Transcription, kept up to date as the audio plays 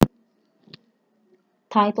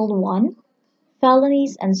Title 1: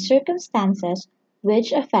 Felonies and Circumstances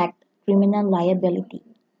which affect criminal liability.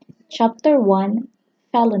 Chapter 1: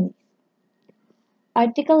 Felonies.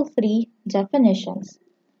 Article 3: Definitions.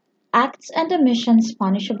 Acts and omissions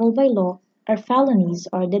punishable by law are felonies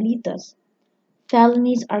or delitos.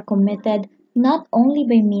 Felonies are committed not only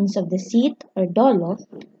by means of deceit or dolo,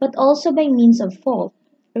 but also by means of fault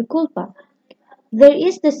or culpa. There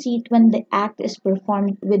is deceit when the act is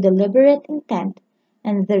performed with deliberate intent,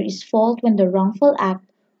 and there is fault when the wrongful act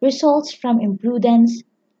results from imprudence,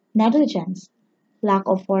 negligence, lack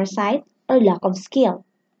of foresight, or lack of skill.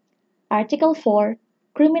 Article 4: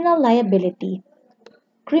 Criminal Liability.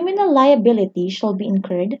 Criminal liability shall be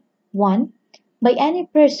incurred 1. By any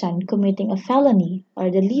person committing a felony or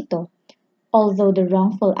delito, although the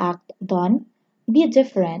wrongful act done be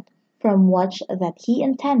different from what that he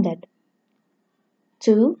intended.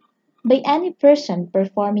 2. By any person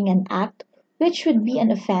performing an act which would be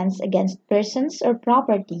an offense against persons or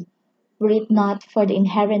property, were it not for the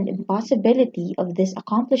inherent impossibility of this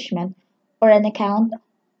accomplishment or on account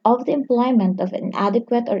of the employment of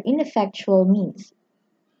inadequate or ineffectual means.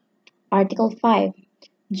 Article 5.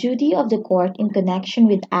 Duty of the court in connection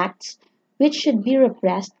with acts which should be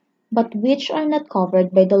repressed but which are not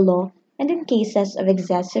covered by the law and in cases of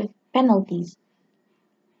excessive penalties.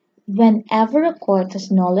 Whenever a court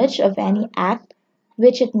has knowledge of any act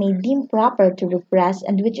which it may deem proper to repress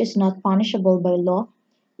and which is not punishable by law,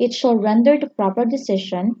 it shall render the proper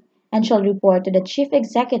decision and shall report to the Chief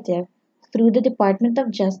Executive through the Department of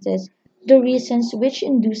Justice the reasons which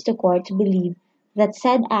induce the court to believe that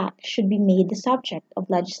said act should be made the subject of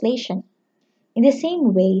legislation. In the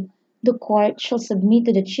same way, the court shall submit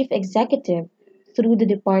to the Chief Executive through the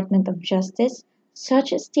Department of Justice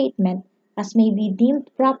such a statement as may be deemed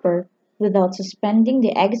proper without suspending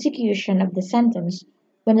the execution of the sentence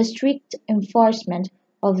when a strict enforcement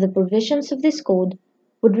of the provisions of this code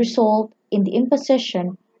would result in the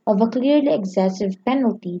imposition of a clearly excessive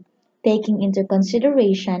penalty taking into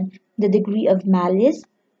consideration the degree of malice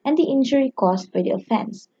and the injury caused by the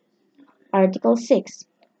offense. Article 6.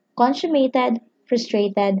 Consummated,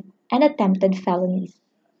 frustrated, and attempted felonies.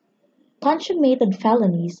 Consummated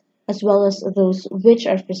felonies, as well as those which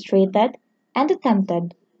are frustrated and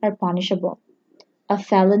attempted, are punishable. A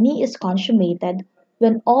felony is consummated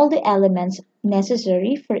when all the elements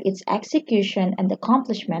necessary for its execution and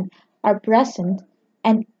accomplishment are present,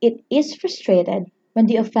 and it is frustrated when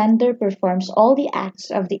the offender performs all the acts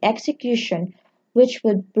of the execution which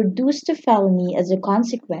would produce the felony as a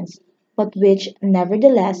consequence, but which,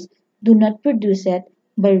 nevertheless, do not produce it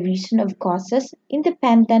by reason of causes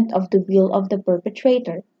independent of the will of the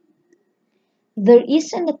perpetrator. There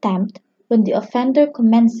is an attempt when the offender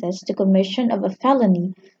commences the commission of a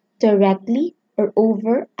felony directly or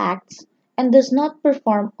over acts and does not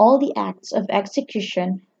perform all the acts of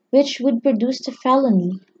execution which would produce the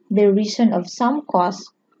felony by reason of some cause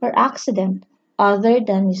or accident other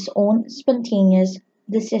than his own spontaneous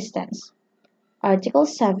desistance. Article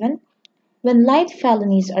 7. When light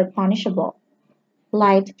felonies are punishable.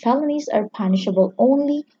 Light felonies are punishable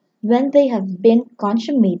only when they have been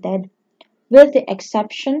consummated, with the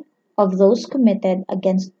exception of those committed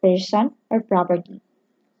against person or property.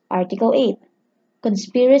 Article 8.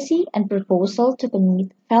 Conspiracy and proposal to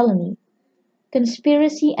commit felony.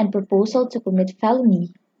 Conspiracy and proposal to commit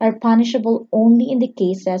felony are punishable only in the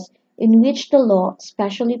cases in which the law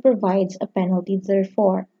specially provides a penalty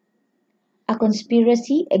therefor. A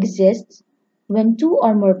conspiracy exists when two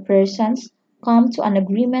or more persons come to an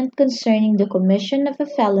agreement concerning the commission of a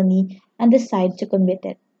felony and decide to commit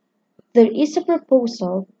it. There is a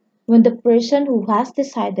proposal when the person who has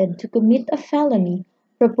decided to commit a felony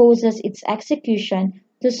proposes its execution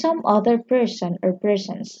to some other person or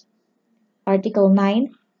persons. Article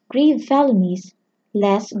 9. Grave felonies,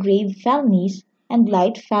 less grave felonies, and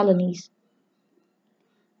light felonies.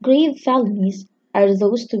 Grave felonies are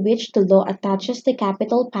those to which the law attaches the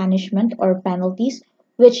capital punishment or penalties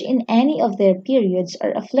which in any of their periods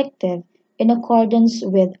are afflictive in accordance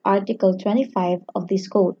with Article 25 of this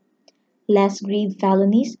Code. Less grave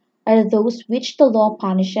felonies are those which the law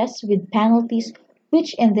punishes with penalties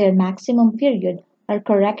which in their maximum period are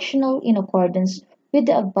correctional in accordance with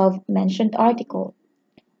the above mentioned article.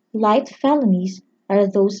 Light felonies are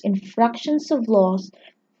those infractions of laws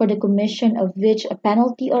for the commission of which a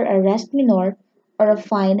penalty or arrest minor or a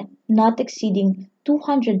fine not exceeding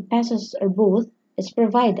 200 pesos or both is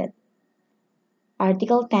provided.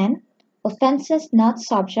 Article 10. Offenses not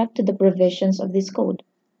subject to the provisions of this code.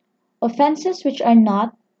 Offenses which are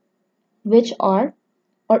not, which are,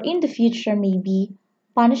 or in the future may be,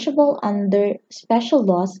 punishable under special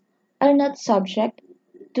laws are not subject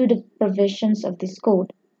to the provisions of this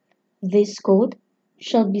code. This code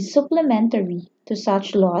shall be supplementary to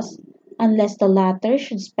such laws unless the latter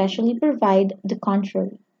should specially provide the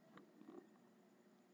contrary.